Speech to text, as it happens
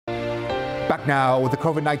Back now with the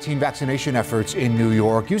COVID-19 vaccination efforts in New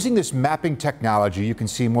York. Using this mapping technology, you can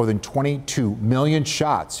see more than 22 million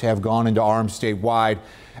shots have gone into arms statewide.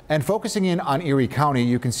 And focusing in on Erie County,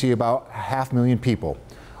 you can see about 500,000 people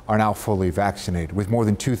are now fully vaccinated, with more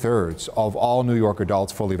than 2/3 of all New York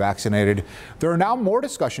adults fully vaccinated. There are now more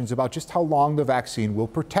discussions about just how long the vaccine will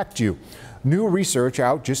protect you. New research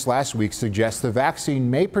out just last week suggests the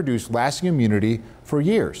vaccine may produce lasting immunity for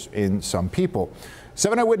years in some people.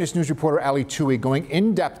 7 Eyewitness News reporter Ali Tui going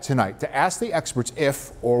in depth tonight to ask the experts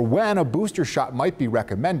if or when a booster shot might be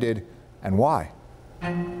recommended and why.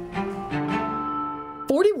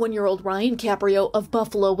 41-year-old Ryan Caprio of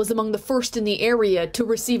Buffalo was among the first in the area to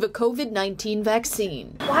receive a COVID-19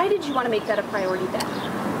 vaccine. Why did you want to make that a priority then?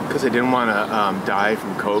 Because I didn't want to die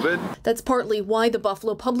from COVID. That's partly why the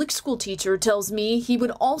Buffalo public school teacher tells me he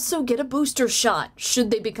would also get a booster shot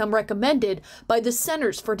should they become recommended by the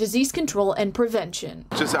Centers for Disease Control and Prevention.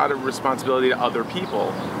 Just out of responsibility to other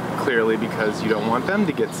people, clearly, because you don't want them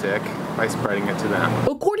to get sick by spreading it to them.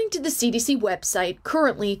 According to the CDC website,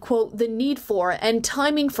 currently, quote, the need for and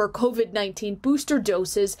timing for COVID-19 booster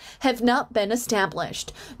doses have not been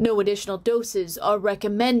established. No additional doses are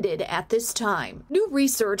recommended at this time. New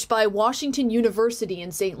research by Washington University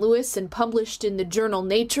in St. Louis and published in the journal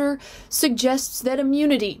Nature suggests that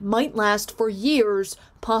immunity might last for years,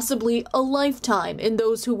 possibly a lifetime, in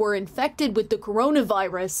those who were infected with the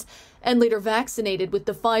coronavirus and later vaccinated with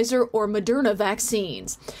the Pfizer or Moderna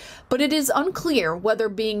vaccines. But it is unclear whether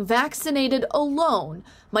being vaccinated alone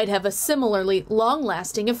might have a similarly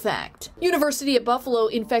long-lasting effect. University of Buffalo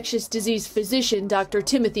infectious disease physician Dr.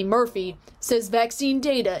 Timothy Murphy says vaccine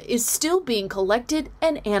data is still being collected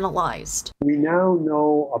and analyzed. We now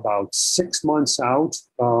know about 6 months out,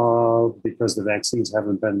 because the vaccines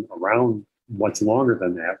haven't been around much longer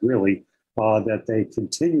than that, really, that they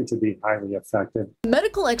continue to be highly effective.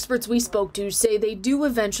 Medical experts we spoke to say they do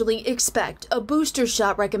eventually expect a booster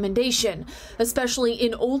shot recommendation, especially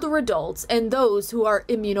in older adults and those who are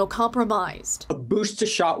immunocompromised. A booster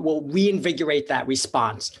shot will reinvigorate that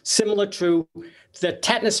response, similar to the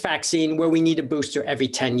tetanus vaccine where we need a booster every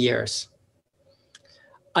 10 years.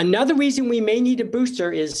 Another reason we may need a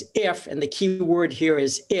booster is if, and the key word here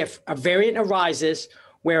is if, a variant arises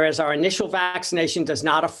whereas our initial vaccination does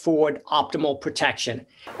not afford optimal protection.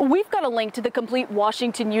 We've got a link to the complete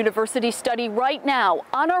Washington University study right now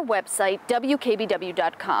on our website,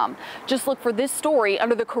 WKBW.com. Just look for this story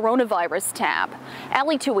under the coronavirus tab.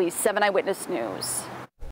 Ali Tui, 7 Eyewitness News.